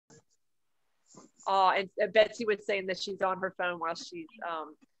And Betsy was saying that she's on her phone while she's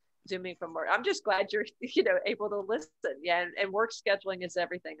Zooming from work. I'm just glad you're, able to listen. Yeah, and work scheduling is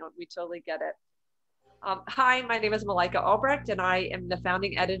everything. We totally get it. Hi, my name is Malika Albrecht, and I am the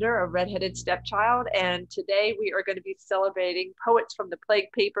founding editor of Redheaded Stepchild. And today we are going to be celebrating Poets from the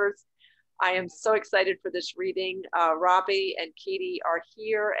Plague Papers. I am so excited for this reading. Robbie and Katie are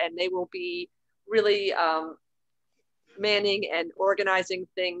here, and they will be really manning and organizing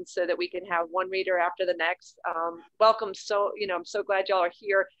things so that we can have one reader after the next. Welcome. So, I'm so glad y'all are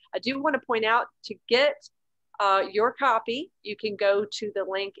here. I do want to point out, to get your copy, you can go to the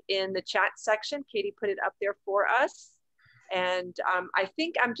link in the chat section. Katie put it up there for us. And I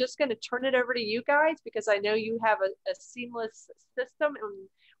think I'm just going to turn it over to you guys, because I know you have a seamless system, and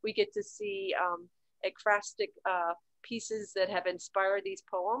we get to see ekphrastic pieces that have inspired these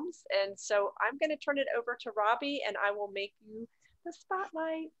poems. And so I'm going to turn it over to Robbie, and I will make you the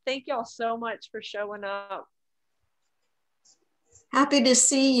spotlight. Thank y'all so much for showing up. Happy to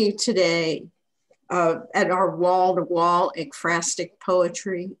see you today at our wall-to-wall ekphrastic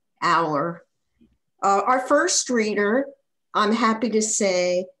poetry hour. Our first reader, I'm happy to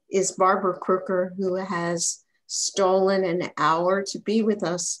say, is Barbara Crooker, who has stolen an hour to be with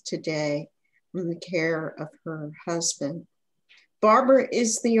us today from the care of her husband. Barbara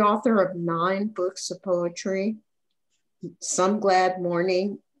is the author of 9 books of poetry. Some Glad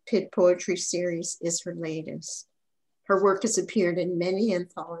Morning Pit Poetry Series is her latest. Her work has appeared in many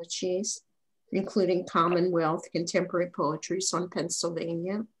anthologies, including Commonwealth Contemporary Poetries on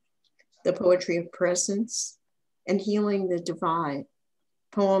Pennsylvania, The Poetry of Presence, and Healing the Divide,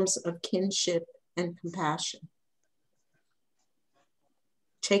 Poems of Kinship and Compassion.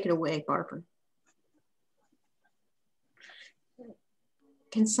 Take it away, Barbara.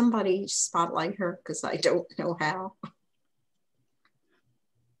 Can somebody spotlight her? Because I don't know how.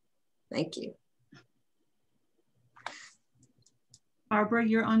 Thank you. Barbara,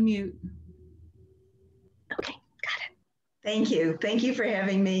 you're on mute. Okay, got it. Thank you. Thank you for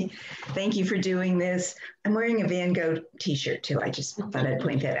having me. Thank you for doing this. I'm wearing a Van Gogh t-shirt too. I just thought I'd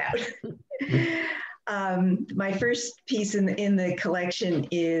point that out. My first piece in the collection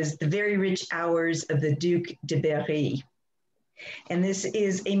is The Very Rich Hours of the Duc de Berry. And this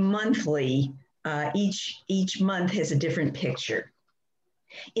is a monthly, each month has a different picture.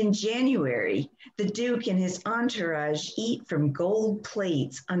 In January, the Duke and his entourage eat from gold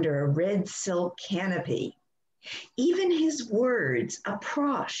plates under a red silk canopy. Even his words,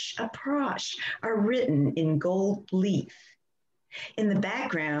 approche, are written in gold leaf. In the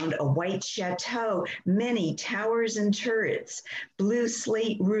background, a white chateau, many towers and turrets, blue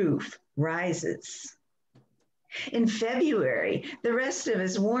slate roof rises. In February, the rest of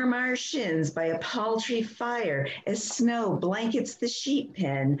us warm our shins by a paltry fire as snow blankets the sheep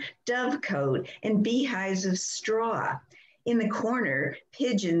pen, dovecote, and beehives of straw. In the corner,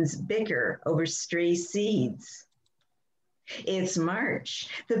 pigeons bicker over stray seeds. It's March.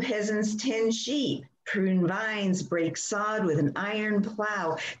 The peasants tend sheep, prune vines, break sod with an iron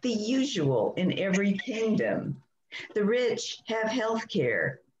plow, the usual in every kingdom. The rich have health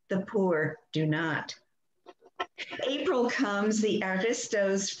care, the poor do not. April comes, the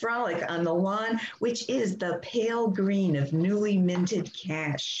aristos frolic on the lawn, which is the pale green of newly minted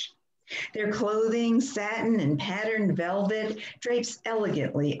cash. Their clothing, satin and patterned velvet, drapes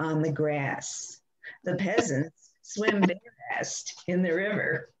elegantly on the grass. The peasants swim bare-assed in the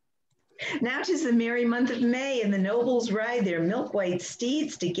river. Now 'tis the merry month of May, and the nobles ride their milk-white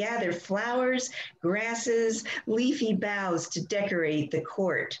steeds to gather flowers, grasses, leafy boughs to decorate the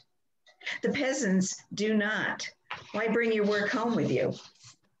court. The peasants do not. Why bring your work home with you?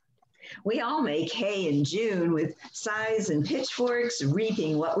 We all make hay in June with scythes and pitchforks,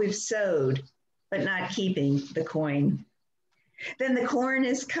 reaping what we've sowed, but not keeping the coin. Then the corn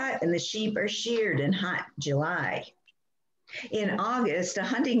is cut and the sheep are sheared in hot July. In August, a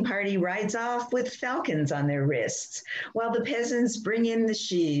hunting party rides off with falcons on their wrists, while the peasants bring in the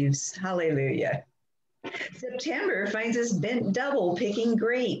sheaves. Hallelujah. September finds us bent double picking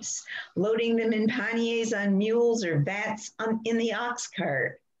grapes, loading them in panniers on mules or vats in the ox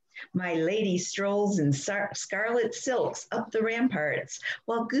cart. My lady strolls in scarlet silks up the ramparts,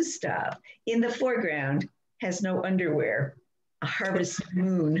 while Gustav, in the foreground, has no underwear. A harvest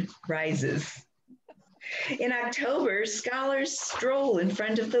moon rises. In October, scholars stroll in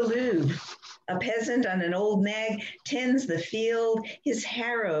front of the Louvre. A peasant on an old nag tends the field, his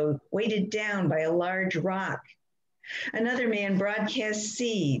harrow weighted down by a large rock. Another man broadcasts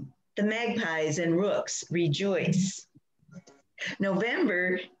seed. The magpies and rooks rejoice.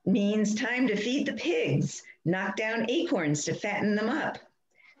 November means time to feed the pigs, knock down acorns to fatten them up.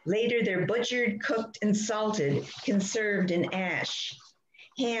 Later, they're butchered, cooked, and salted, conserved in ash.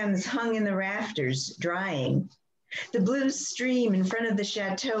 Hams hung in the rafters, drying. The blue stream in front of the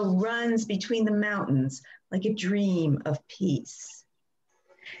chateau runs between the mountains like a dream of peace.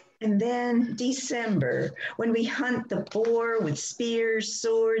 And then December, when we hunt the boar with spears,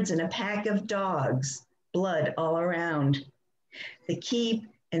 swords, and a pack of dogs, blood all around. The keep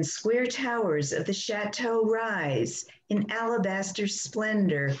and square towers of the chateau rise in alabaster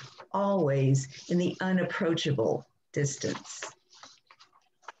splendor, always in the unapproachable distance.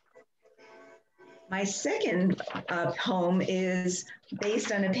 My second poem is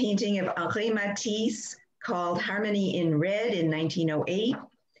based on a painting of Henri Matisse called Harmony in Red in 1908.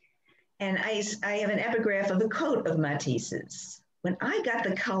 And I have an epigraph of a quote of Matisse's. When I got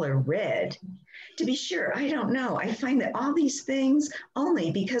the color red, to be sure, I don't know. I find that all these things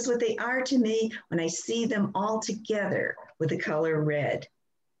only because what they are to me when I see them all together with the color red.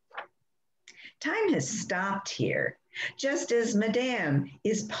 Time has stopped here, just as Madame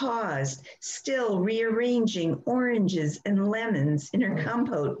is paused, still rearranging oranges and lemons in her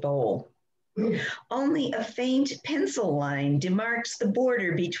compote bowl. Only a faint pencil line demarks the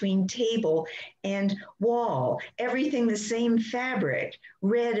border between table and wall, everything the same fabric,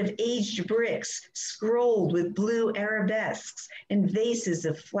 red of aged bricks, scrolled with blue arabesques and vases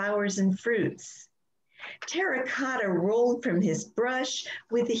of flowers and fruits. Terracotta rolled from his brush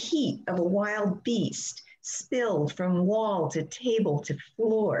with the heat of a wild beast, spilled from wall to table to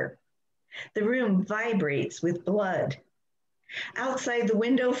floor. The room vibrates with blood. Outside the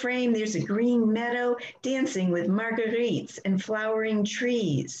window frame, there's a green meadow dancing with marguerites and flowering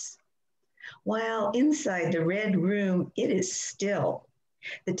trees. While inside the red room, it is still.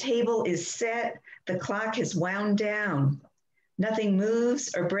 The table is set, the clock has wound down. Nothing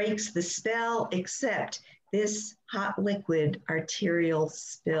moves or breaks the spell except this hot liquid arterial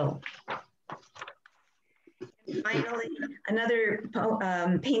spill. And finally, another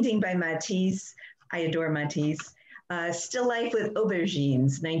painting by Matisse. I adore Matisse. Still Life with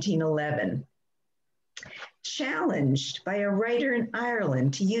Aubergines, 1911. Challenged by a writer in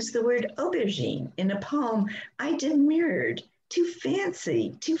Ireland to use the word aubergine in a poem, I demurred, too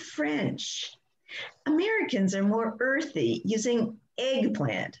fancy, too French. Americans are more earthy, using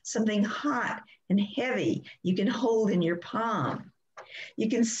eggplant, something hot and heavy you can hold in your palm. You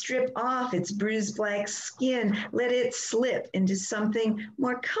can strip off its bruised black skin, let it slip into something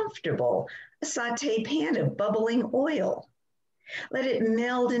more comfortable, a sauté pan of bubbling oil. Let it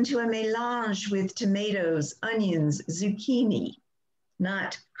meld into a mélange with tomatoes, onions, zucchini,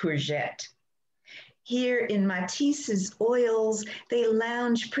 not courgette. Here in Matisse's oils, they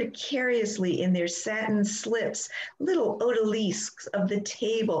lounge precariously in their satin slips, little odalisques of the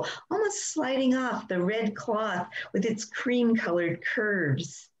table, almost sliding off the red cloth with its cream-colored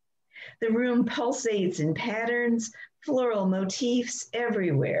curves. The room pulsates in patterns, floral motifs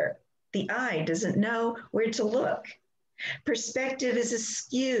everywhere. The eye doesn't know where to look. Perspective is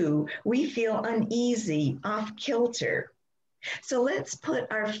askew. We feel uneasy, off kilter. So let's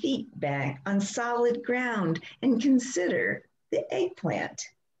put our feet back on solid ground and consider the eggplant.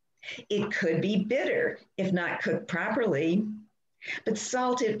 It could be bitter if not cooked properly, but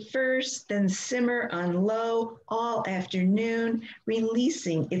salt it first, then simmer on low all afternoon,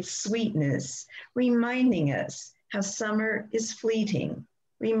 releasing its sweetness, reminding us how summer is fleeting,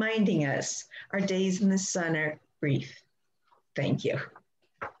 reminding us our days in the sun are brief. Thank you.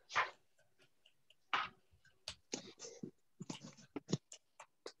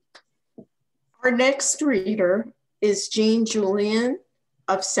 Our next reader is Jean Julian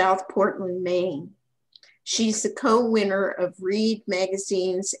of South Portland, Maine. She's the co-winner of Read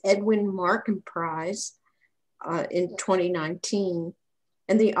Magazine's Edwin Markham Prize in 2019,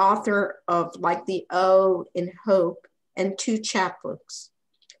 and the author of Like the O in Hope and 2 chapbooks.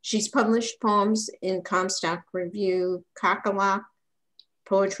 She's published poems in Comstock Review, Kakalak,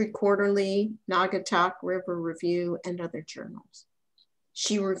 Poetry Quarterly, Naugatuck River Review, and other journals.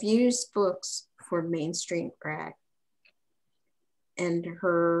 She reviews books for Mainstream Rag. And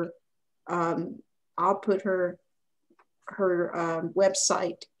her, I'll put her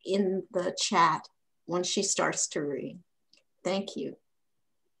website in the chat when she starts to read. Thank you.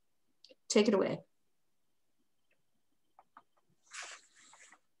 Take it away.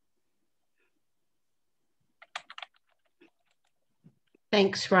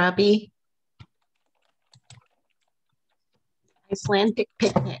 Thanks, Robbie. Icelandic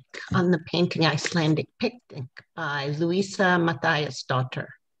Picnic on the painting Icelandic Picnic by Louisa Matthiasdóttir.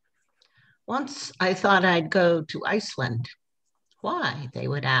 Once I thought I'd go to Iceland. Why, they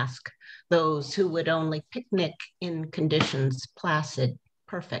would ask, those who would only picnic in conditions placid,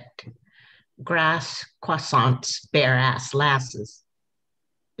 perfect. Grass, croissants, bare-ass lasses.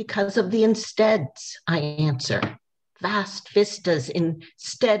 Because of the insteads, I answer. Vast vistas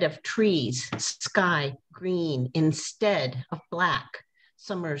instead of trees, sky green instead of black,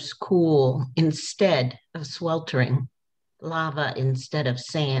 summers cool instead of sweltering, lava instead of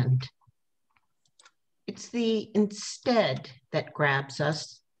sand. It's the instead that grabs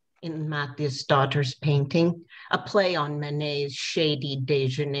us in Mathias' daughter's painting, a play on Manet's shady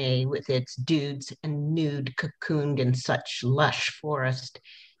déjeuner with its dudes and nude cocooned in such lush forest.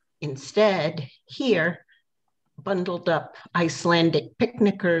 Instead, here, bundled up Icelandic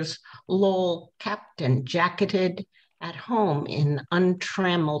picnickers loll captain jacketed at home in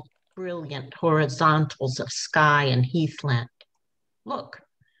untrammeled, brilliant horizontals of sky and heathland. Look,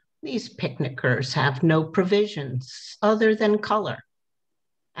 these picnickers have no provisions other than color.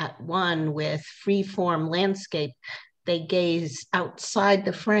 At one with free-form landscape, they gaze outside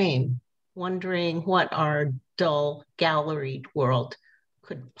the frame, wondering what our dull, galleried world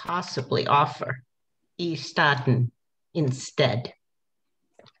could possibly offer. I staten instead.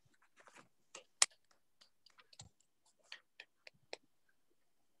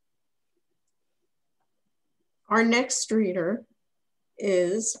 Our next reader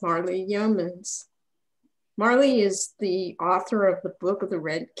is Marley Yeomans. Marley is the author of the Book of the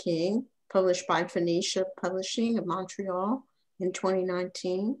Red King, published by Phoenicia Publishing of Montreal in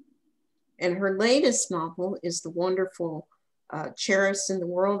 2019. And her latest novel is the wonderful Cheris in the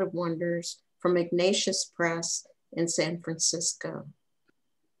World of Wonders from Ignatius Press in San Francisco.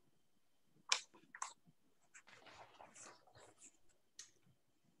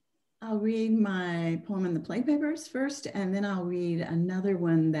 I'll read my poem in the play papers first, and then I'll read another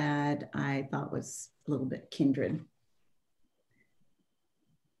one that I thought was a little bit kindred.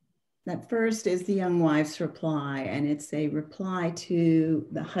 That first is the young wife's reply, and it's a reply to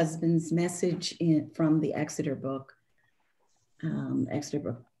the husband's message from the Exeter book. Exeter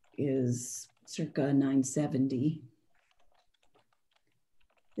book is circa 970.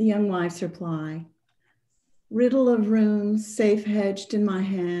 The young wife's reply: riddle of runes, safe hedged in my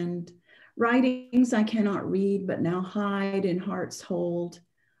hand, writings I cannot read, but now hide in heart's hold.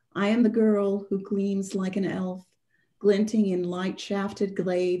 I am the girl who gleams like an elf, glinting in light-shafted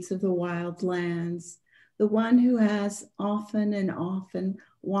glades of the wild lands, the one who has often and often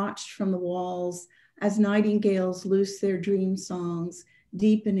watched from the walls as nightingales loose their dream songs,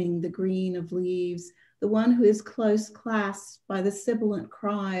 deepening the green of leaves, the one who is close clasped by the sibilant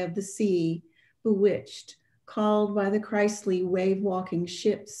cry of the sea, bewitched, called by the Christly wave-walking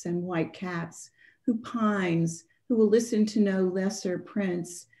ships and white caps, who pines, who will listen to no lesser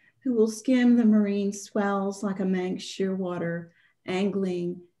prince, who will skim the marine swells like a Manx shearwater,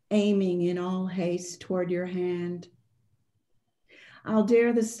 angling, aiming in all haste toward your hand. I'll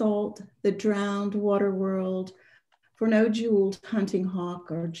dare the salt, the drowned water world, for no jeweled hunting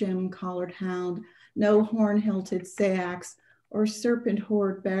hawk or gem-collared hound, no horn-hilted sayax or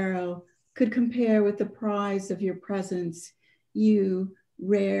serpent-hoard barrow could compare with the prize of your presence, you,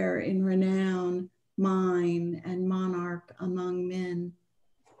 rare in renown, mine and monarch among men.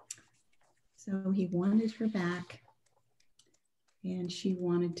 So he wanted her back, and she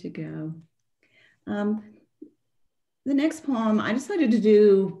wanted to go. The next poem, I decided to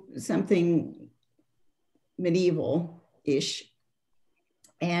do something medieval-ish.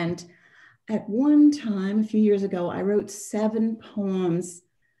 And at one time, a few years ago, I wrote 7 poems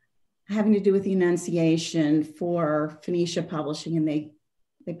having to do with the Annunciation for Phoenicia Publishing, and they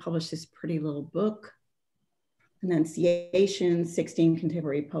published this pretty little book, Annunciation, 16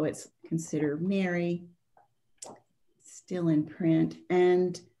 Contemporary Poets Consider Mary, still in print.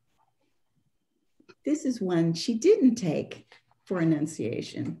 And this is one she didn't take for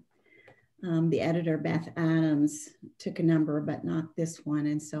Annunciation. The editor, Beth Adams, took a number, but not this one.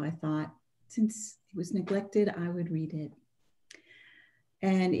 And so I thought, since it was neglected, I would read it.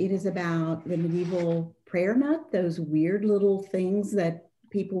 And it is about the medieval prayer nut, those weird little things that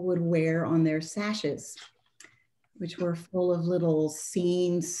people would wear on their sashes, which were full of little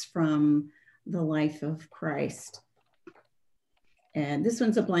scenes from the life of Christ. And this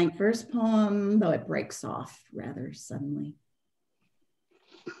one's a blank verse poem, though it breaks off rather suddenly.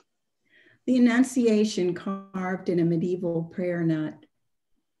 The Annunciation carved in a medieval prayer nut.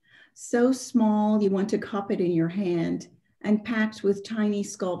 So small you want to cup it in your hand, and packed with tiny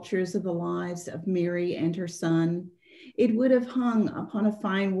sculptures of the lives of Mary and her son. It would have hung upon a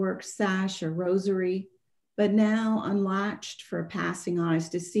fine work sash or rosary, but now unlatched for passing eyes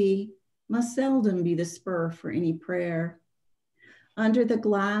to see, must seldom be the spur for any prayer. Under the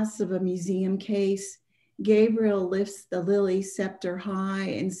glass of a museum case, Gabriel lifts the lily scepter high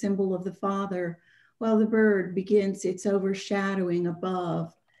in symbol of the Father, while the bird begins its overshadowing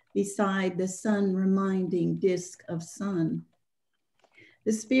above, beside the sun-reminding disk of sun.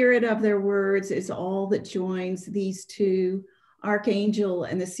 The spirit of their words is all that joins these two, Archangel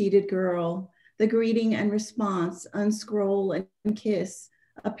and the seated girl. The greeting and response, unscroll and kiss,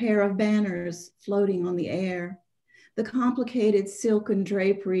 a pair of banners floating on the air. The complicated silken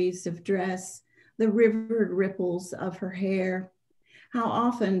draperies of dress, the rivered ripples of her hair. How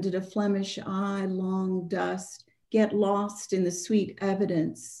often did a Flemish eye long dust get lost in the sweet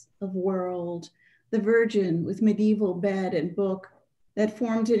evidence of world, the Virgin with medieval bed and book that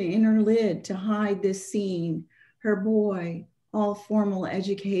formed an inner lid to hide this scene, her boy, all formal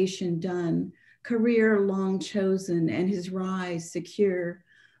education done, career long chosen and his rise secure,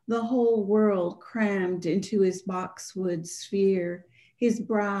 the whole world crammed into his boxwood sphere, his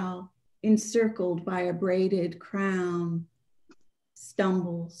brow encircled by a braided crown,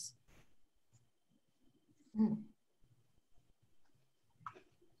 stumbles.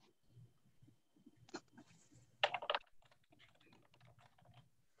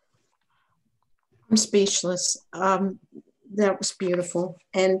 I'm speechless. That was beautiful.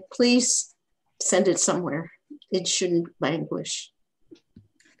 And please send it somewhere. It shouldn't languish.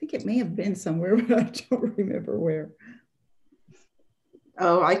 I think it may have been somewhere, but I don't remember where.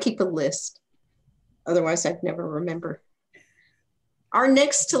 Oh, I keep a list. Otherwise, I'd never remember. Our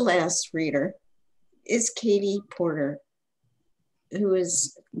next to last reader is Katie Porter, who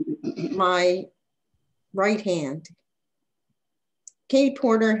is my right hand. Katie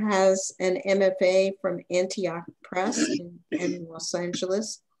Porter has an MFA from Antioch Press in Los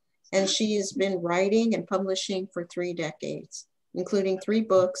Angeles, and she has been writing and publishing for 3 decades, including 3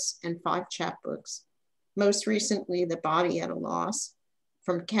 books and 5 chapbooks. Most recently, The Body at a Loss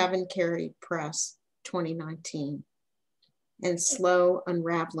from Cavan Carey Press, 2019, and Slow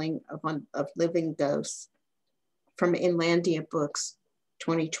Unraveling of Living Ghosts from Inlandia Books,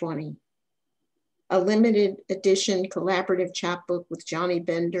 2020. A limited edition collaborative chapbook with Johnny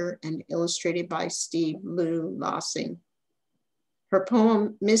Bender and illustrated by Steve Lou Lossing. Her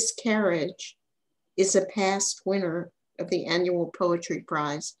poem, Miscarriage, is a past winner of the annual Poetry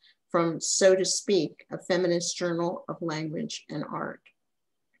Prize from So to Speak, a feminist journal of language and art.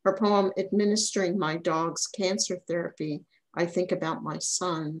 Her poem, Administering My Dog's Cancer Therapy, I Think About My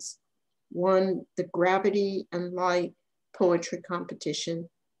Sons, won the Gravity and Light Poetry Competition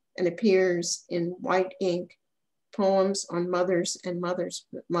and appears in White Ink, Poems on Mothers and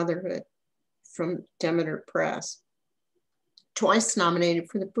Motherhood from Demeter Press. Twice nominated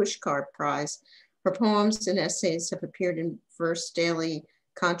for the Pushcart Prize, her poems and essays have appeared in Verse Daily,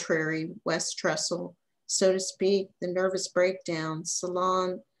 Contrary, West Trestle, So to Speak, The Nervous Breakdown,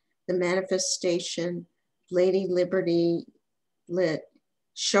 Salon, The Manifestation, Lady Liberty Lit,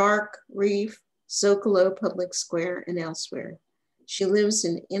 Shark, Reef, Zocalo Public Square, and elsewhere. She lives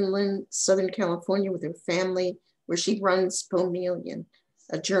in inland Southern California with her family, where she runs Pomelian,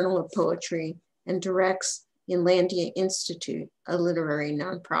 a journal of poetry, and directs Inlandia Institute, a literary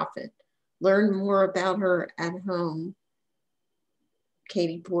nonprofit. Learn more about her at home.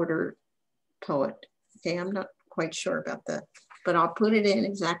 Katie Porter, poet. Okay, I'm not quite sure about that, but I'll put it in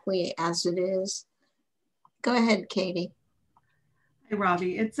exactly as it is. Go ahead, Katie. Hey,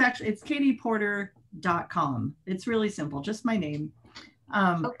 Robbie. It's katieporter.com. It's really simple, just my name.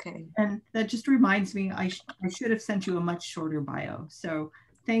 Okay. And that just reminds me, I should have sent you a much shorter bio. So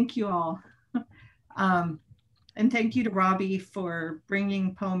thank you all. And thank you to Robbie for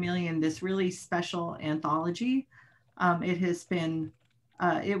bringing Pomelian, this really special anthology. It has been,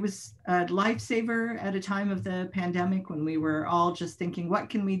 it was a lifesaver at a time of the pandemic when we were all just thinking, what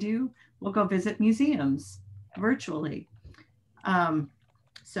can we do? We'll go visit museums virtually.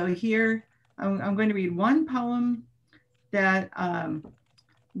 So here, I'm going to read one poem that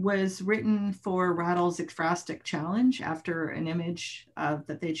was written for Rattle's Ekphrastic Challenge after an image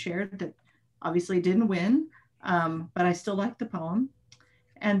that they'd shared that obviously didn't win, but I still like the poem.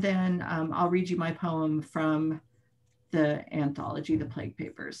 And then I'll read you my poem from the anthology, The Plague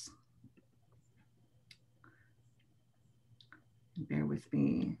Papers. Bear with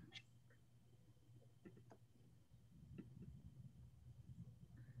me.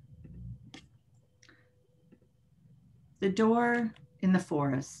 The Door in the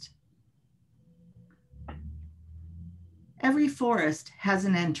Forest. Every forest has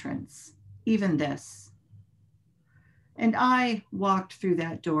an entrance, even this. And I walked through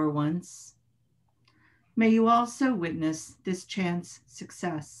that door once. May you also witness this chance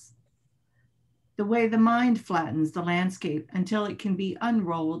success. The way the mind flattens the landscape until it can be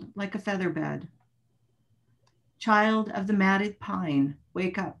unrolled like a feather bed. Child of the matted pine,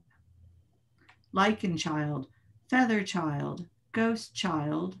 wake up. Lichen child, feather child, ghost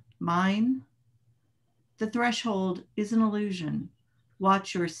child, mine. The threshold is an illusion.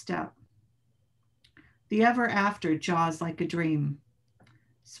 Watch your step. The ever after jaws like a dream,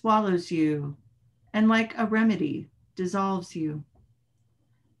 swallows you, and like a remedy, dissolves you.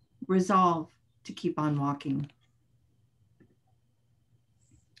 Resolve to keep on walking.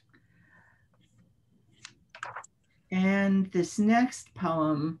 And this next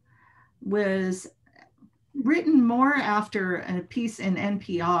poem was written more after a piece in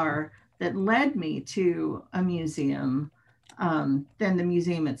NPR that led me to a museum than the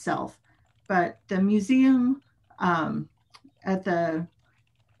museum itself. But the museum at the,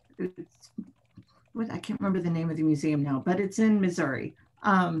 I can't remember the name of the museum now, but it's in Missouri.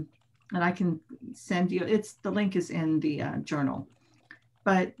 And I can send you, the link is in the journal.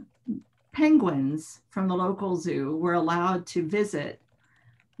 But penguins from the local zoo were allowed to visit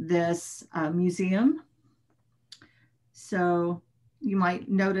this museum. So you might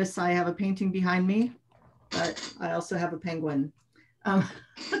notice I have a painting behind me, but I also have a penguin.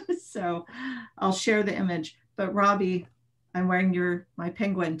 So I'll share the image. But Robbie, I'm wearing my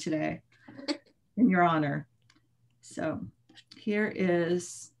penguin today in your honor. So here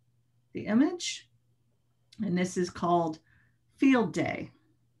is the image, and this is called Field Day.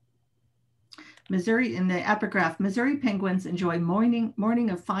 Missouri, in the epigraph, Missouri penguins enjoy morning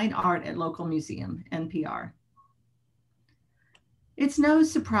of fine art at local museum, NPR. It's no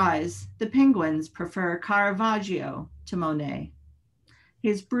surprise the penguins prefer Caravaggio to Monet.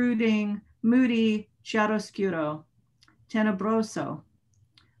 His brooding, moody chiaroscuro, tenebroso,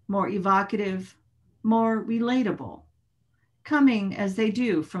 more evocative, more relatable, coming as they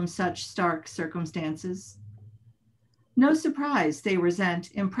do from such stark circumstances. No surprise they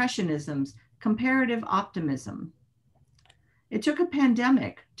resent Impressionism's comparative optimism. It took a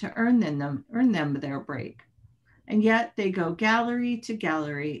pandemic to earn them their break, and yet they go gallery to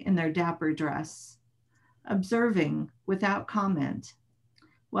gallery in their dapper dress, observing without comment,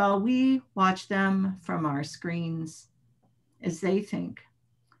 while we watch them from our screens as they think,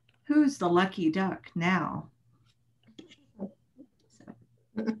 who's the lucky duck now? So,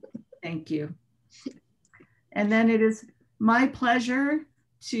 thank you. And then it is my pleasure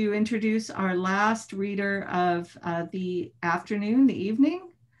to introduce our last reader of the afternoon, the evening.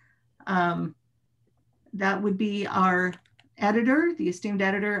 That would be our editor, the esteemed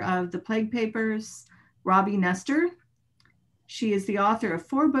editor of the Plague Papers, Robbie Nestor. She is the author of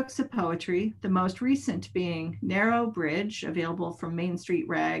 4 books of poetry, the most recent being Narrow Bridge, available from Main Street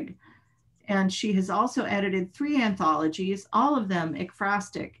Rag. And she has also edited 3 anthologies, all of them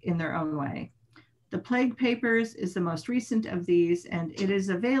ekphrastic in their own way. The Plague Papers is the most recent of these, and it is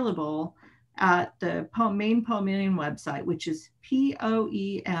available at the main Poemeleon website, which is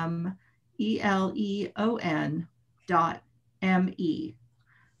poemeleon.me.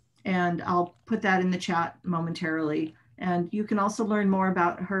 And I'll put that in the chat momentarily. And you can also learn more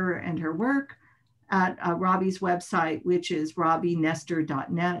about her and her work at Robbie's website, which is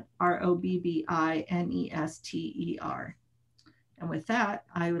robbienestor.net, ROBBINESTER. And with that,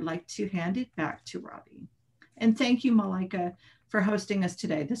 I would like to hand it back to Robbie. And thank you, Malika, for hosting us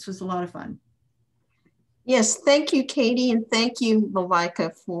today. This was a lot of fun. Yes, thank you, Katie, and thank you,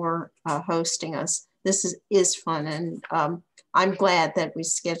 Malika, for hosting us. This is fun, and I'm glad that we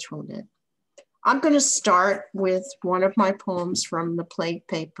scheduled it. I'm going to start with one of my poems from the Plague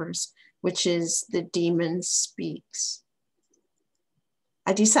Papers, which is The Demon Speaks.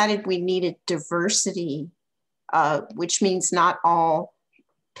 I decided we needed diversity, which means not all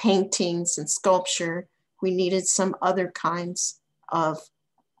paintings and sculpture. We needed some other kinds of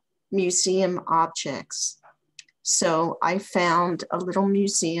museum objects. So I found a little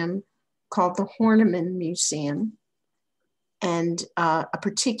museum called the Horniman Museum, and a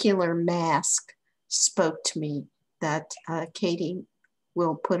particular mask spoke to me that Katie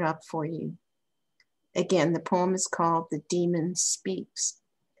will put up for you. Again, the poem is called The Demon Speaks,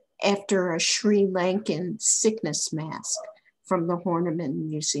 after a Sri Lankan sickness mask from the Horniman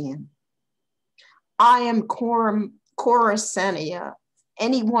Museum. I am Coruscania.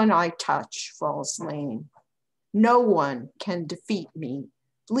 Anyone I touch falls lame. No one can defeat me,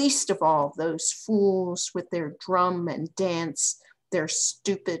 least of all those fools with their drum and dance, their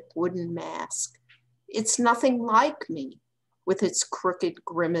stupid wooden mask. It's nothing like me, with its crooked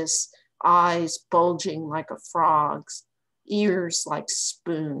grimace, eyes bulging like a frog's, ears like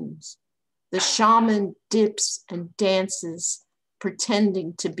spoons. The shaman dips and dances,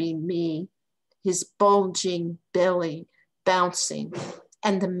 pretending to be me, his bulging belly bouncing,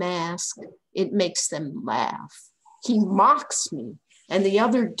 and the mask, it makes them laugh. He mocks me, and the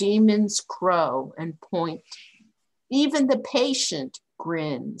other demons crow and point. Even the patient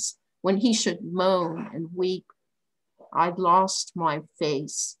grins when he should moan and weep. I'd lost my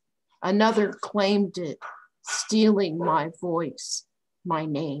face. Another claimed it, stealing my voice, my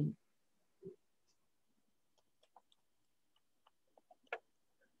name.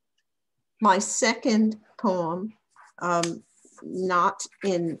 My second poem, not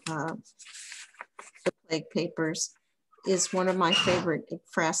in the Plague Papers, is one of my favorite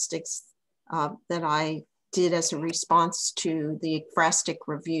ekphrastics that I did as a response to the Ekphrastic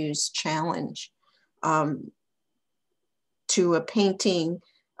Reviews challenge to a painting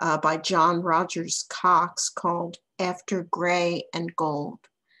by John Rogers Cox called After Gray and Gold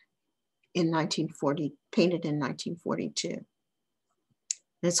in 1940, painted in 1942.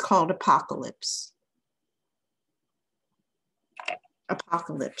 And it's called Apocalypse.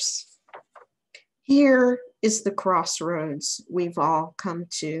 Apocalypse. Here is the crossroads we've all come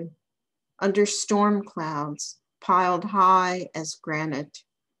to, under storm clouds piled high as granite,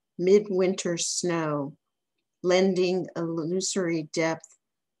 midwinter snow, lending illusory depth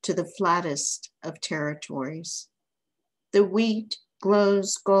to the flattest of territories. The wheat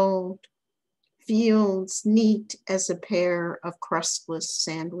glows gold, fields neat as a pair of crustless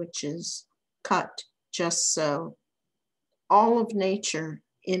sandwiches, cut just so. All of nature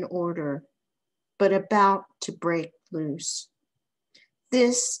in order, but about to break loose.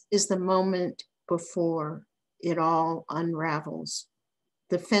 This is the moment before it all unravels.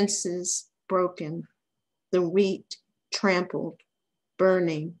 The fences broken, the wheat trampled,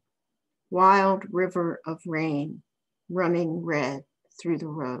 burning, wild river of rain running red through the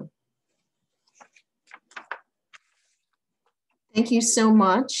road. Thank you so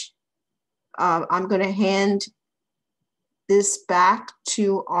much. I'm going to hand this back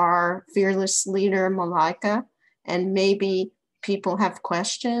to our fearless leader, Malika, and maybe people have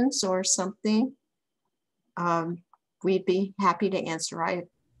questions or something. We'd be happy to answer.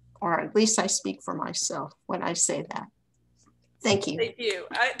 Or at least I speak for myself when I say that. Thank you. Thank you.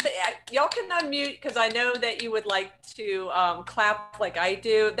 Y'all can unmute because I know that you would like to clap like I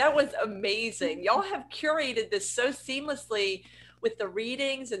do. That was amazing. Y'all have curated this so seamlessly with the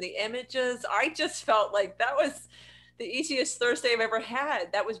readings and the images. I just felt like that was the easiest Thursday I've ever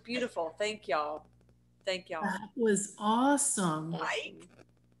had. That was beautiful. Thank y'all. Thank y'all. That was awesome. Right?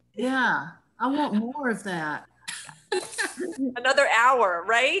 Yeah, I want more of that. Another hour,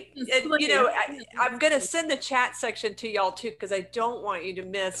 right? And, Please. you know, I'm going to send the chat section to y'all too, because I don't want you to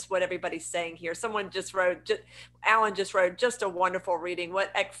miss what everybody's saying here. Someone just wrote, Alan just wrote, just a wonderful reading.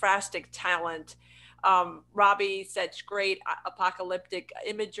 What ekphrastic talent. Robbie said great apocalyptic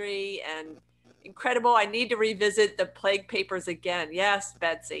imagery and incredible. I need to revisit the Plague Papers again. Yes,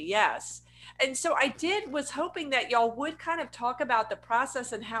 Betsy, yes. And so I was hoping that y'all would kind of talk about the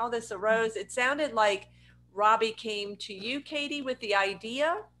process and how this arose. It sounded like Robbie came to you, Katie, with the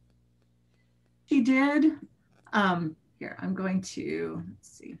idea. She did. Here, I'm going to, let's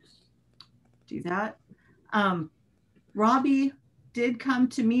see, do that. Robbie did come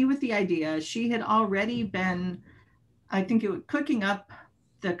to me with the idea. She had already been, I think, cooking up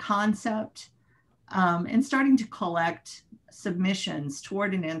the concept and starting to collect submissions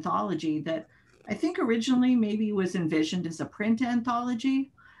toward an anthology that I think originally maybe was envisioned as a print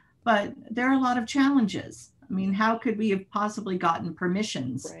anthology, but there are a lot of challenges. I mean, how could we have possibly gotten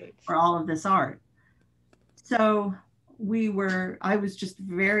permissions for all of this art? So I was just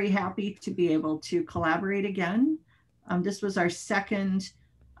very happy to be able to collaborate again. This was our second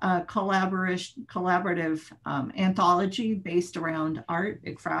collaborative anthology based around art,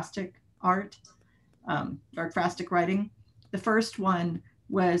 ekphrastic art, or ekphrastic writing. The first one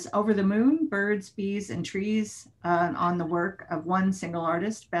was Over the Moon, Birds, Bees, and Trees on the work of one single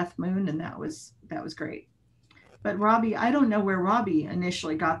artist, Beth Moon, and that was great. But Robbie, I don't know where Robbie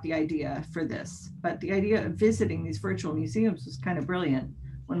initially got the idea for this, but the idea of visiting these virtual museums was kind of brilliant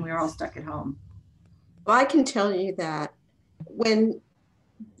when we were all stuck at home. Well, I can tell you that when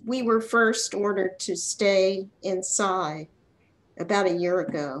we were first ordered to stay inside about a year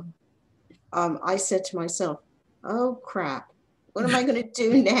ago, I said to myself, oh crap, what am I going to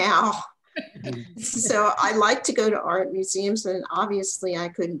do now? So I like to go to art museums, and obviously I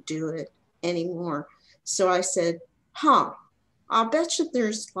couldn't do it anymore. So I said, I'll bet you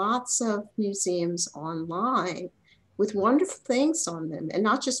there's lots of museums online with wonderful things on them, and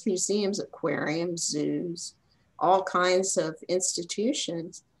not just museums, aquariums, zoos, all kinds of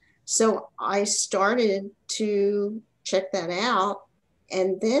institutions. So I started to check that out,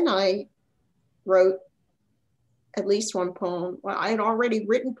 and then I wrote at least one poem. Well, I had already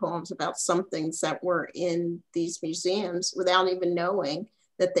written poems about some things that were in these museums without even knowing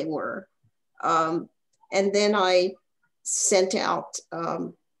that they were. And then I sent out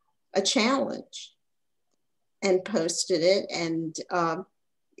a challenge and posted it, and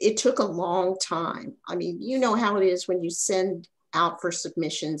it took a long time. I mean, you know how it is when you send out for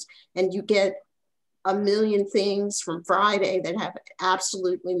submissions and you get a million things from Friday that have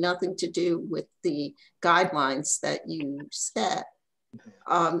absolutely nothing to do with the guidelines that you set.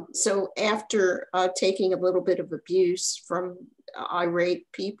 So after taking a little bit of abuse from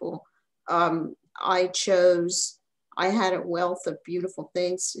irate people, I had a wealth of beautiful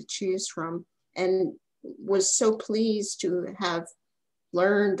things to choose from, and was so pleased to have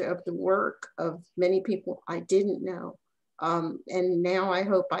learned of the work of many people I didn't know. And now I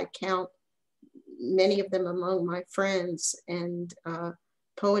hope I count many of them among my friends and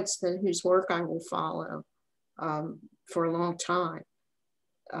poets whose work I will follow for a long time.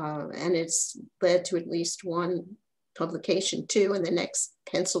 And it's led to at least one publication too in the next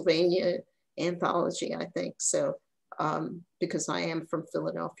Pennsylvania anthology, I think. So, because I am from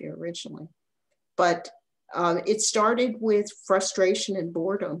Philadelphia originally. But it started with frustration and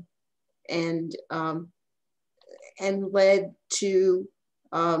boredom, and led to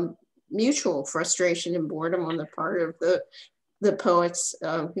mutual frustration and boredom on the part of the poets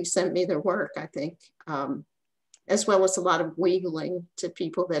who sent me their work, I think, as well as a lot of wheedling to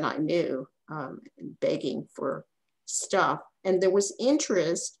people that I knew, and begging for stuff. And there was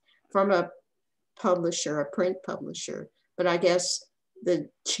interest from a publisher, a print publisher, but I guess the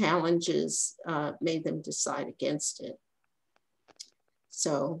challenges made them decide against it.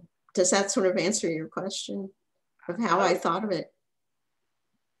 So does that sort of answer your question of how I thought of it?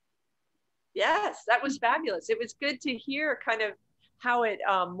 Yes, that was fabulous. It was good to hear kind of how it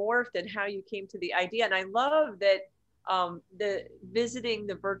morphed and how you came to the idea. And I love that the visiting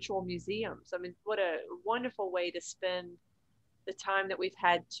the virtual museums. I mean, what a wonderful way to spend the time that we've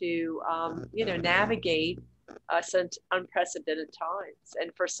had to, navigate such unprecedented times.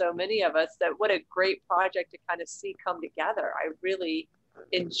 And for so many of us, that what a great project to kind of see come together. I really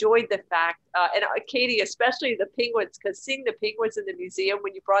enjoyed the fact, and Katie, especially the penguins, because seeing the penguins in the museum,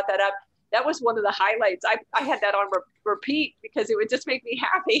 when you brought that up, that was one of the highlights. I had that on repeat because it would just make me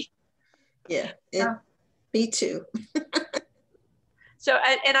happy. Yeah, me too. So,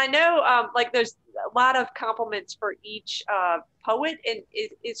 and I know like there's a lot of compliments for each poet. And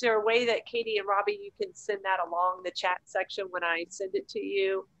is there a way that Katie and Robbie, you can send that along the chat section when I send it to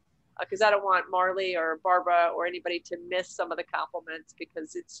you? Because I don't want Marley or Barbara or anybody to miss some of the compliments,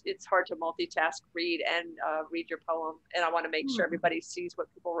 because it's hard to multitask, read your poem. And I want to make sure everybody sees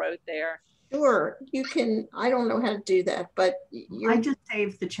what people wrote there. Sure, you can. I don't know how to do that, but I just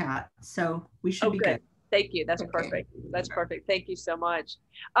saved the chat, so we should be good. Thank you. That's perfect. That's perfect. Thank you so much.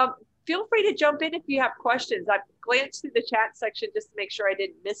 Feel free to jump in if you have questions. I've glanced through the chat section just to make sure I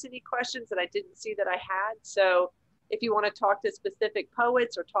didn't miss any questions that I didn't see that I had. So if you want to talk to specific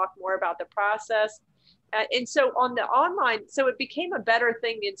poets or talk more about the process. And so on the online, so it became a better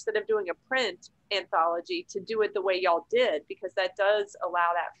thing instead of doing a print anthology to do it the way y'all did, because that does allow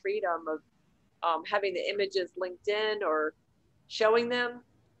that freedom of having the images linked in or showing them.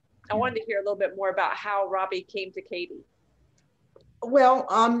 I wanted to hear a little bit more about how Robbie came to Katie. Well,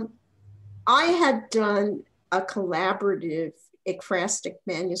 I had done a collaborative ekphrastic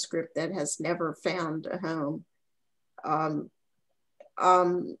manuscript that has never found a home. And,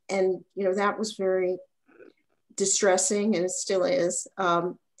 that was very distressing, and it still is.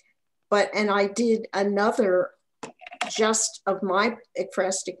 And I did another just of my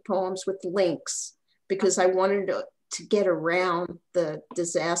ekphrastic poems with links, because I wanted to get around the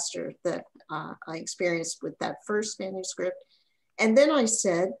disaster that I experienced with that first manuscript. And then I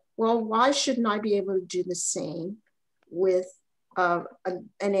said, well, why shouldn't I be able to do the same with an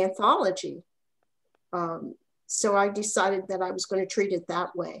anthology? So I decided that I was going to treat it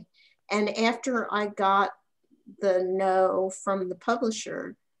that way. And after I got the no from the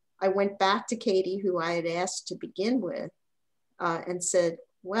publisher, I went back to Katie, who I had asked to begin with, and said,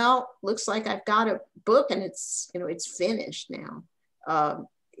 well, looks like I've got a book, and it's finished now.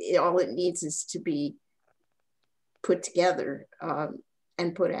 All it needs is to be put together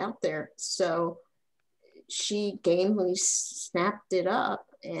and put out there. So she gamely snapped it up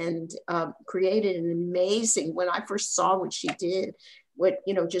and created an amazing, when I first saw what she did,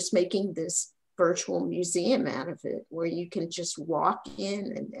 just making this virtual museum out of it, where you can just walk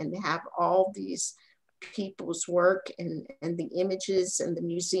in and have all these people's work and the images and the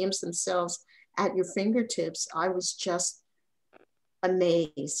museums themselves at your fingertips. I was just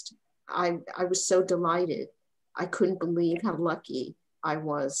amazed. I was so delighted. I couldn't believe how lucky I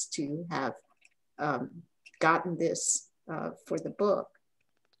was to have gotten this for the book.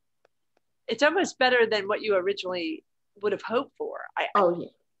 It's almost better than what you originally would have hoped for. Oh, yeah.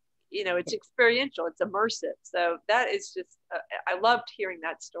 You know, it's experiential, it's immersive. So that is just, I loved hearing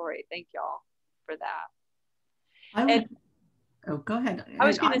that story. Thank y'all for that. Go ahead. I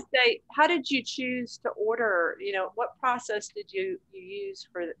was going to say, how did you choose to order, you know, what process did you use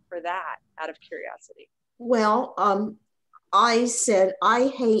for that, out of curiosity? Well, I said, I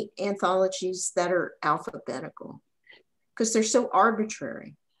hate anthologies that are alphabetical because they're so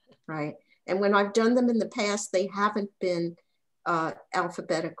arbitrary, right? And when I've done them in the past, they haven't been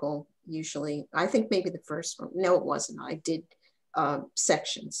alphabetical usually. I think maybe the first one, no, it wasn't. I did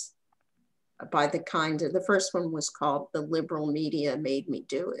sections by the kind of, the first one was called The Liberal Media Made Me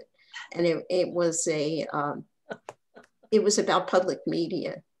Do It. And it was about public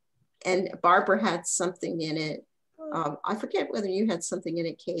media. And Barbara had something in it. I forget whether you had something in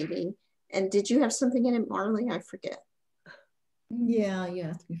it, Katie. And did you have something in it, Marley? I forget. Yeah, you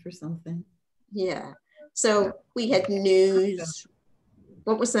asked me for something. Yeah. So we had news.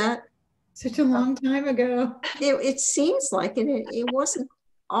 What was that? Such a long time ago. It seems like it. It wasn't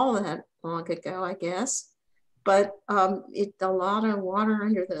all that long ago, I guess. But it's a lot of water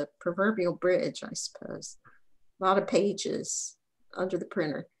under the proverbial bridge, I suppose. A lot of pages under the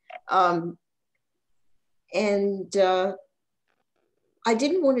printer. And I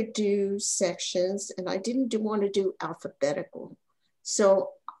didn't want to do sections, and I didn't want to do alphabetical.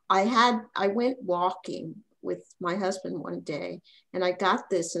 So I went walking with my husband one day, and I got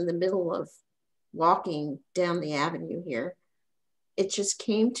this in the middle of walking down the avenue here. It just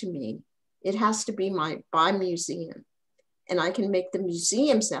came to me. It has to be by museum, and I can make the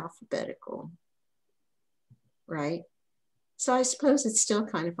museums alphabetical, right? So I suppose it's still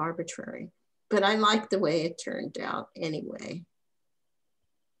kind of arbitrary, but I like the way it turned out anyway.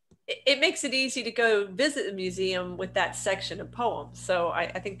 It makes it easy to go visit the museum with that section of poems. So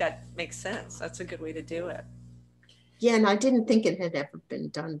I think that makes sense. That's a good way to do it. Yeah, and I didn't think it had ever been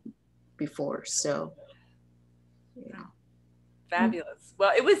done before. So, yeah. Fabulous.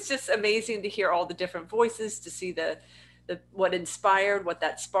 Well, it was just amazing to hear all the different voices, to see the what inspired, what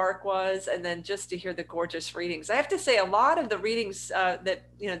that spark was, and then just to hear the gorgeous readings. I have to say, a lot of the readings that,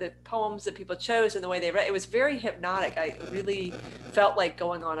 you know, the poems that people chose and the way they read, it was very hypnotic. I really felt like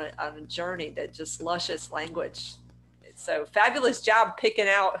going on a journey, that just luscious language. So fabulous job picking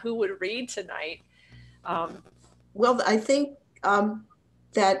out who would read tonight. Well, I think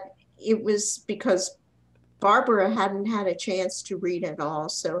that it was because Barbara hadn't had a chance to read at all.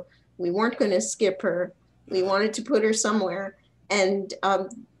 So we weren't going to skip her. We wanted to put her somewhere. And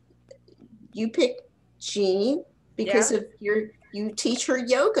you picked Jean because of you teach her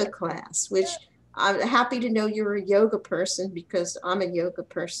yoga class, which I'm happy to know you're a yoga person, because I'm a yoga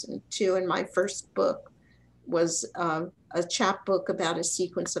person too. And my first book was a chapbook about a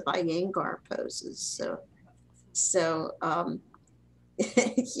sequence of Iyengar poses. So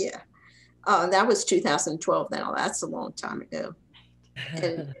yeah. That was 2012 now. That's a long time ago.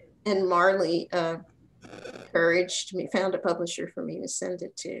 And Marley encouraged me, found a publisher for me to send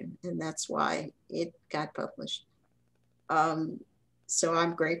it to, and that's why it got published. So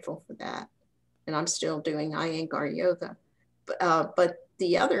I'm grateful for that. And I'm still doing Iyengar yoga. But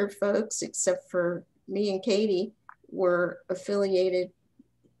the other folks, except for me and Katie, were affiliated,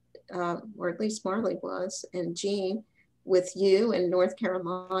 or at least Marley was, and Jean, with you in North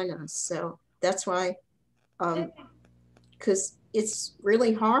Carolina. So that's why, because it's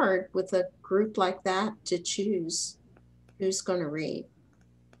really hard with a group like that to choose who's going to read.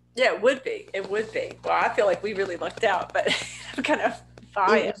 Yeah, it would be. It would be. Well, I feel like we really lucked out, but I'm kind of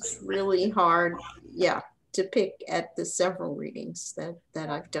biased. It's really hard, yeah, to pick at the several readings that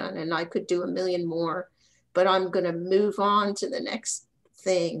I've done. And I could do a million more, but I'm going to move on to the next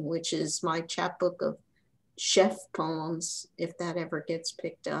thing, which is my chapbook of chef poems, if that ever gets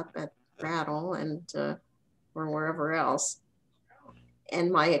picked up at Rattle and or wherever else,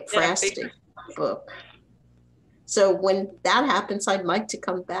 and my ekphrastic book. So when that happens, I'd like to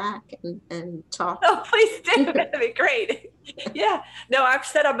come back and talk. Oh, please do. That'd be great. Yeah. No, I've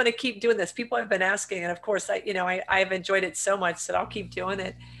said I'm going to keep doing this. People have been asking, and of course, I've enjoyed it so much that I'll keep doing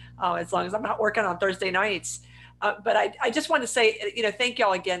it as long as I'm not working on Thursday nights. But I just want to say, thank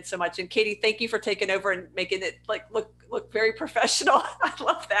y'all again so much. And Katie, thank you for taking over and making it look very professional. I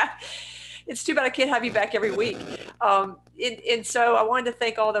love that. It's too bad I can't have you back every week. And so I wanted to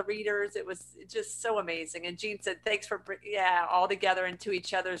thank all the readers. It was just so amazing. And Jean said, thanks for, all together into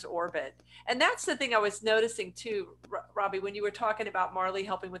each other's orbit. And that's the thing I was noticing too, Robbie, when you were talking about Marley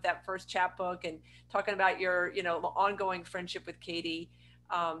helping with that first chapbook and talking about your, ongoing friendship with Katie,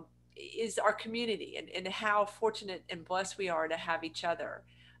 is our community and how fortunate and blessed we are to have each other.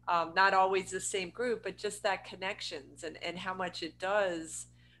 Not always the same group, but just that connections and how much it does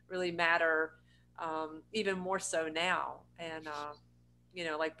really matter, even more so now. And,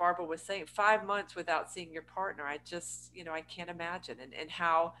 like Barbara was saying, 5 months without seeing your partner, I just, I can't imagine. And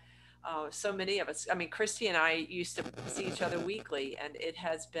how so many of us, I mean, Christy and I used to see each other weekly, and it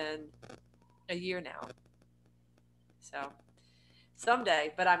has been a year now. So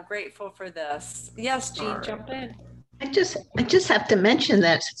someday, but I'm grateful for this. Yes, Jean, jump in. I just have to mention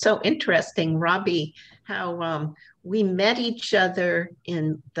that it's so interesting, Robbie, how we met each other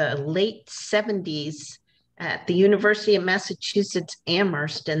in the late 70s at the University of Massachusetts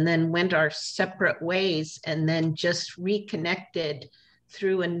Amherst, and then went our separate ways, and then just reconnected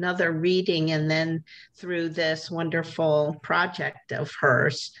through another reading, and then through this wonderful project of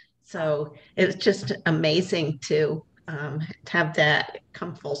hers. So it's just amazing to have that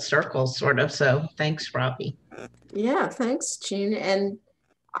come full circle, sort of. So thanks, Robbie. Yeah, thanks, Jean. And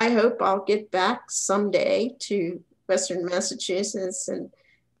I hope I'll get back someday to Western Massachusetts, and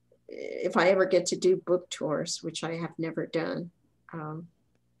if I ever get to do book tours, which I have never done,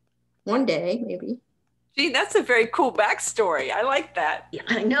 one day maybe. Jean, that's a very cool backstory. I like that. Yeah,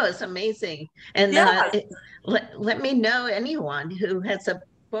 I know, it's amazing. And let me know anyone who has a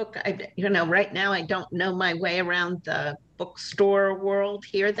book. Right now I don't know my way around the bookstore world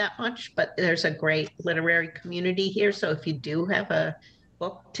here that much, but there's a great literary community here. So if you do have a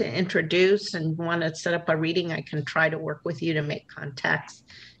book to introduce and want to set up a reading, I can try to work with you to make contacts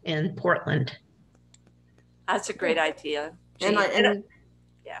in Portland. That's a great idea. And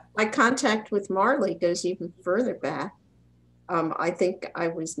my contact with Marley goes even further back. I think I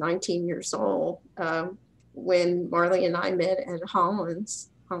was 19 years old when Marley and I met at Hollins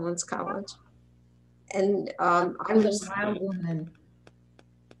College. And I was a wild woman.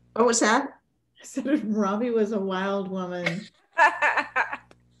 What was that? I said Robbie was a wild woman.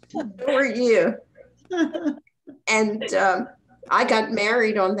 So were you. And I got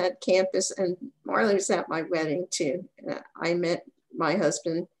married on that campus, and Marley was at my wedding too. I met my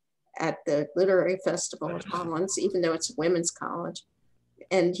husband at the literary festival at Hollins, even though it's a women's college.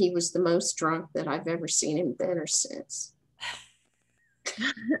 And he was the most drunk that I've ever seen him then or since.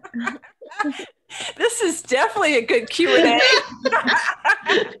 This is definitely a good Q&A.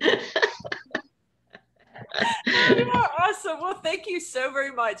 Awesome. Well, thank you so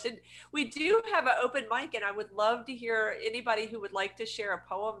very much. And we do have an open mic, and I would love to hear anybody who would like to share a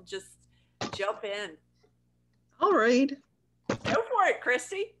poem. Just jump in. I'll read. Go for it,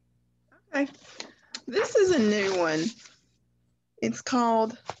 Christy. Okay. This is a new one. It's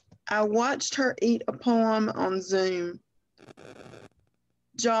called I Watched Her Eat a Poem on Zoom.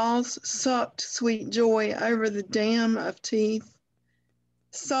 Jaws sucked sweet joy over the dam of teeth.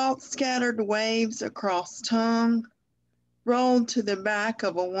 Salt scattered waves across tongue, rolled to the back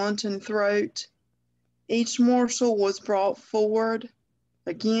of a wanton throat. Each morsel was brought forward.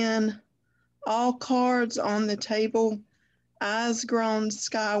 Again, all cards on the table, eyes grown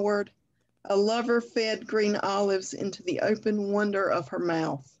skyward. A lover fed green olives into the open wonder of her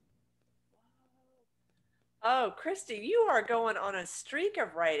mouth. Oh, Christy, you are going on a streak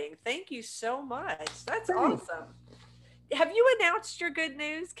of writing. Thank you so much. That's awesome. Have you announced your good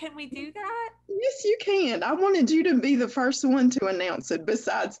news? Can we do that? Yes, you can. I wanted you to be the first one to announce it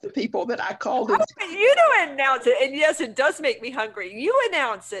besides the people that I called. You to announce it. And yes, it does make me hungry. You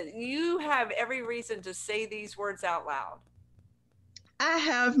announce it. You have every reason to say these words out loud. I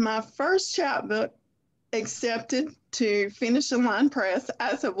have my first chapbook accepted to Finish the Line Press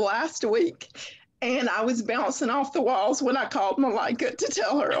as of last week. And I was bouncing off the walls when I called Malika to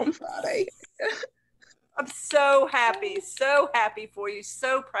tell her on Friday. I'm so happy for you.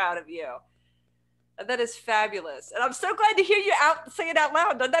 So proud of you. That is fabulous. And I'm so glad to hear you say it out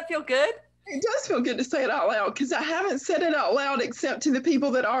loud. Doesn't that feel good? It does feel good to say it out loud because I haven't said it out loud except to the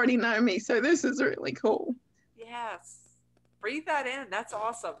people that already know me. So this is really cool. Yes. Breathe that in. That's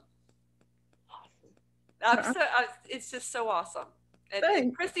awesome. It's just so awesome.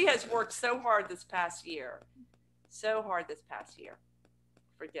 And Christy has worked so hard this past year.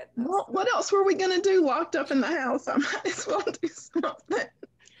 Forget this. What else were we going to do locked up in the house? I might as well do something.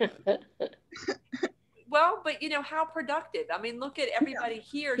 Well, but how productive. I mean, look at everybody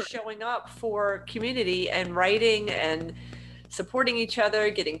here showing up for community and writing and supporting each other,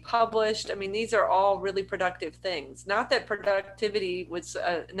 getting published. I mean, these are all really productive things. Not that productivity was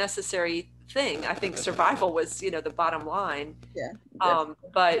a necessary thing. I think survival was, you know, the bottom line. Yeah.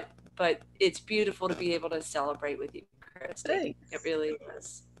 But it's beautiful to be able to celebrate with you, Christy. Thanks. It really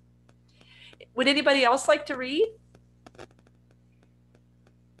is. Would anybody else like to read?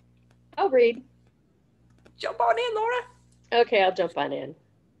 I'll read. Jump on in, Laura. Okay, I'll jump on in.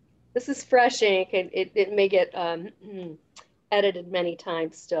 This is fresh ink, and it may get edited many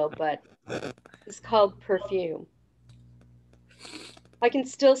times still, but it's called Perfume. I can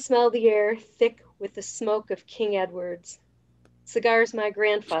still smell the air thick with the smoke of King Edward's, cigars my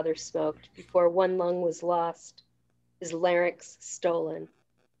grandfather smoked before one lung was lost, his larynx stolen.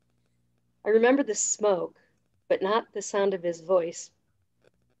 I remember the smoke, but not the sound of his voice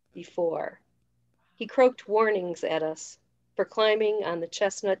before. He croaked warnings at us for climbing on the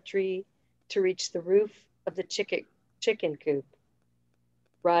chestnut tree to reach the roof of the chicken coop,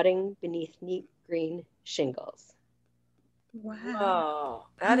 rotting beneath neat green shingles. Wow. Oh,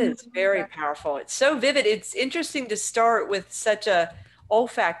 that is very powerful. It's so vivid. It's interesting to start with such a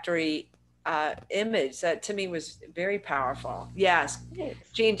olfactory image. That to me was very powerful. Yes.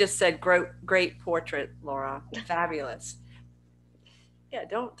 Thanks. Jean just said, great portrait, Laura. Fabulous. Yeah,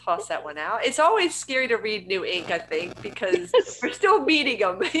 don't toss that one out. It's always scary to read new ink, I think, because we're still meeting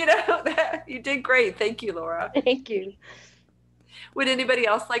them. You know, you did great. Thank you, Laura. Thank you. Would anybody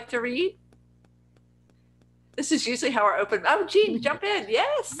else like to read? This is usually how our open. Oh, Jean, jump in.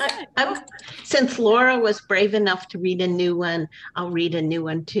 Yes. Since Laura was brave enough to read a new one, I'll read a new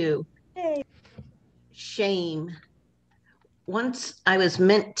one too. Hey. Shame. Once I was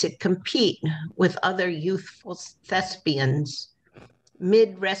meant to compete with other youthful thespians.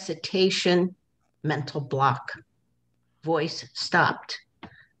 Mid-recitation, mental block. Voice stopped.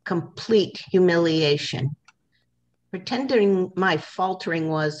 Complete humiliation. Pretending my faltering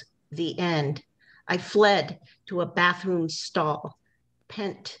was the end, I fled to a bathroom stall,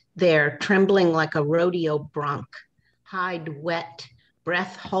 pent there, trembling like a rodeo bronc, hide wet,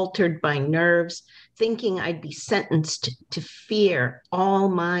 breath haltered by nerves, thinking I'd be sentenced to fear all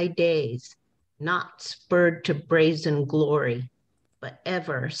my days, not spurred to brazen glory, but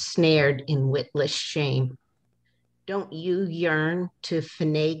ever snared in witless shame. Don't you yearn to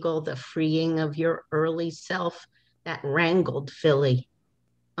finagle the freeing of your early self that wrangled Philly?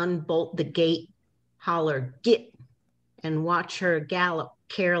 Unbolt the gate, holler, "Git," and watch her gallop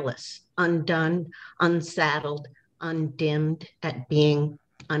careless, undone, unsaddled, undimmed at being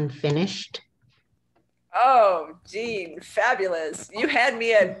unfinished? Oh, Jean, fabulous. You had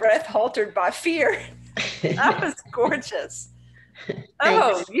me at breath haltered by fear. That was gorgeous.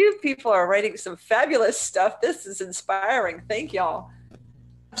 Oh, you people are writing some fabulous stuff. This is inspiring. Thank y'all.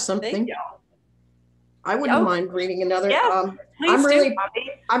 Something. Thank y'all. I wouldn't mind reading another. Yeah, please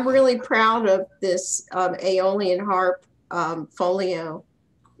I'm really proud of this Aeolian harp folio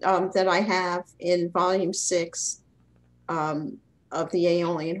that I have in volume 6 of the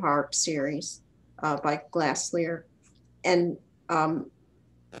Aeolian harp series by Glasslear. And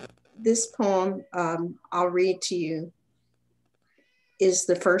this poem I'll read to you is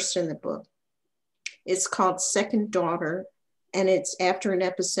the first in the book. It's called Second Daughter, and it's after an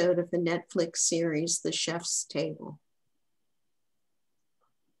episode of the Netflix series, The Chef's Table.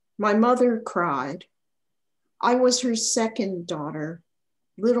 My mother cried. I was her second daughter,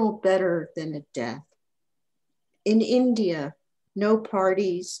 little better than a death. In India, no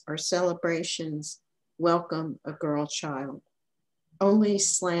parties or celebrations welcome a girl child, only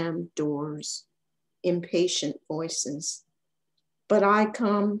slammed doors, impatient voices. But I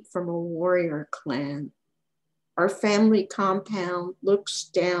come from a warrior clan. Our family compound looks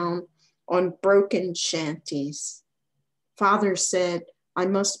down on broken shanties. Father said, I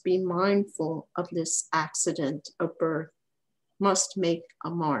must be mindful of this accident of birth, must make a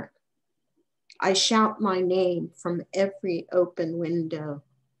mark. I shout my name from every open window,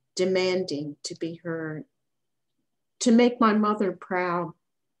 demanding to be heard. To make my mother proud,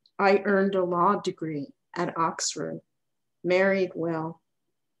 I earned a law degree at Oxford, married well,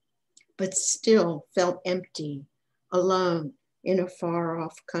 but still felt empty, alone in a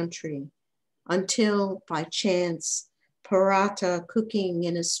far-off country, until by chance, paratha cooking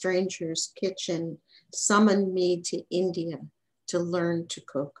in a stranger's kitchen summoned me to India to learn to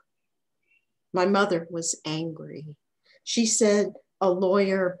cook. My mother was angry. She said a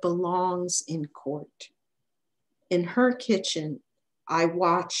lawyer belongs in court. In her kitchen, I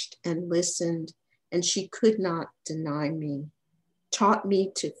watched and listened, and she could not deny me, taught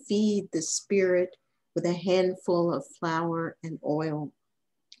me to feed the spirit with a handful of flour and oil,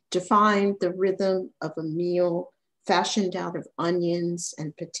 to find the rhythm of a meal fashioned out of onions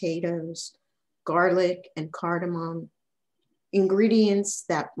and potatoes, garlic and cardamom, ingredients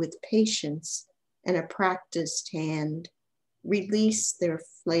that with patience and a practiced hand release their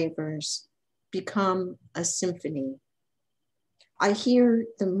flavors, become a symphony. I hear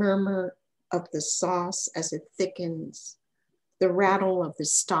the murmur of the sauce as it thickens, the rattle of the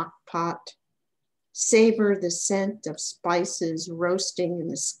stock pot, savor the scent of spices roasting in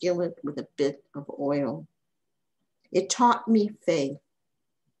the skillet with a bit of oil. It taught me faith,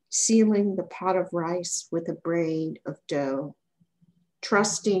 sealing the pot of rice with a braid of dough,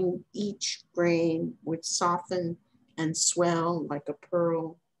 trusting each grain would soften and swell like a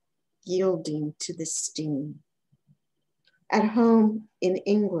pearl, yielding to the steam. At home in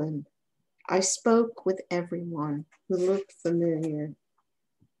England, I spoke with everyone who looked familiar,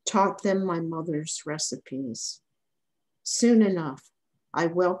 taught them my mother's recipes. Soon enough, I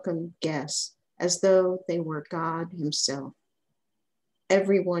welcomed guests as though they were God himself.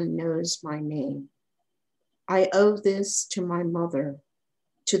 Everyone knows my name. I owe this to my mother,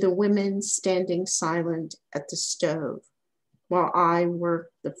 to the women standing silent at the stove while I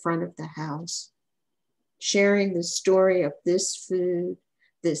worked the front of the house, sharing the story of this food,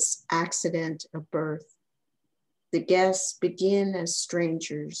 this accident of birth. The guests begin as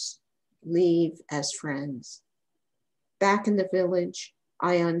strangers, leave as friends. Back in the village,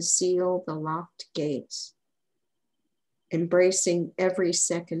 I unseal the locked gates, embracing every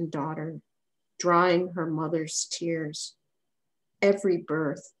second daughter, drying her mother's tears, every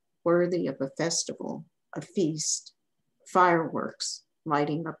birth worthy of a festival, a feast, fireworks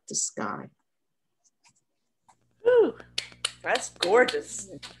lighting up the sky. Ooh, that's gorgeous.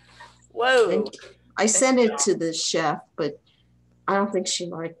 Whoa. I sent it to the chef, but I don't think she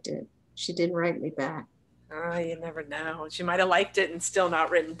liked it. She didn't write me back. Oh, you never know. She might have liked it and still not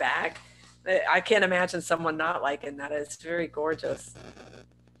written back. I can't imagine someone not liking that. It's very gorgeous.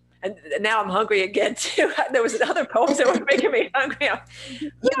 And now I'm hungry again too. There was other poems that were making me hungry.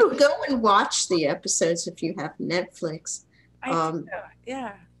 Go and watch the episodes if you have Netflix.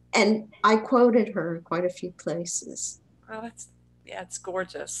 Yeah. And I quoted her in quite a few places. Oh, it's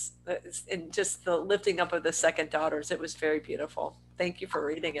gorgeous. And just the lifting up of the second daughters, it was very beautiful. Thank you for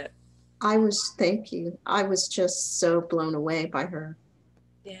reading it. Thank you. I was just so blown away by her.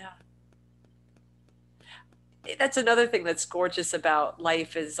 Yeah. That's another thing that's gorgeous about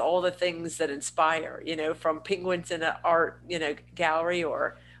life is all the things that inspire, from penguins in an art, gallery,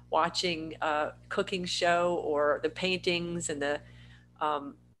 or watching a cooking show, or the paintings and the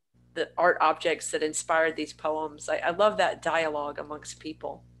art objects that inspired these poems. I love that dialogue amongst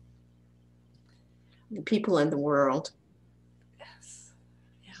people. The people in the world. Yes.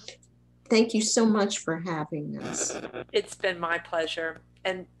 Yeah. Thank you so much for having us. It's been my pleasure.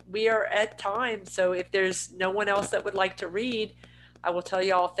 And we are at time. So if there's no one else that would like to read, I will tell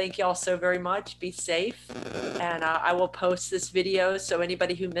y'all, thank y'all so very much. Be safe. And I will post this video. So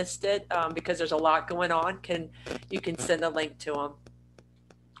anybody who missed it, because there's a lot going on, you can send a link to them.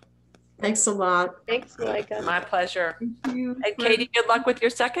 Thanks a lot. Thanks, Micah. My pleasure. Thank you. And Katie, good luck with your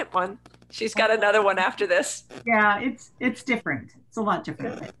second one. She's got another one after this. Yeah, it's different. It's a lot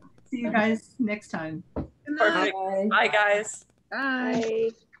different. See you guys next time. Perfect. Bye, guys. Bye.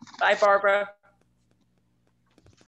 Bye, Barbara.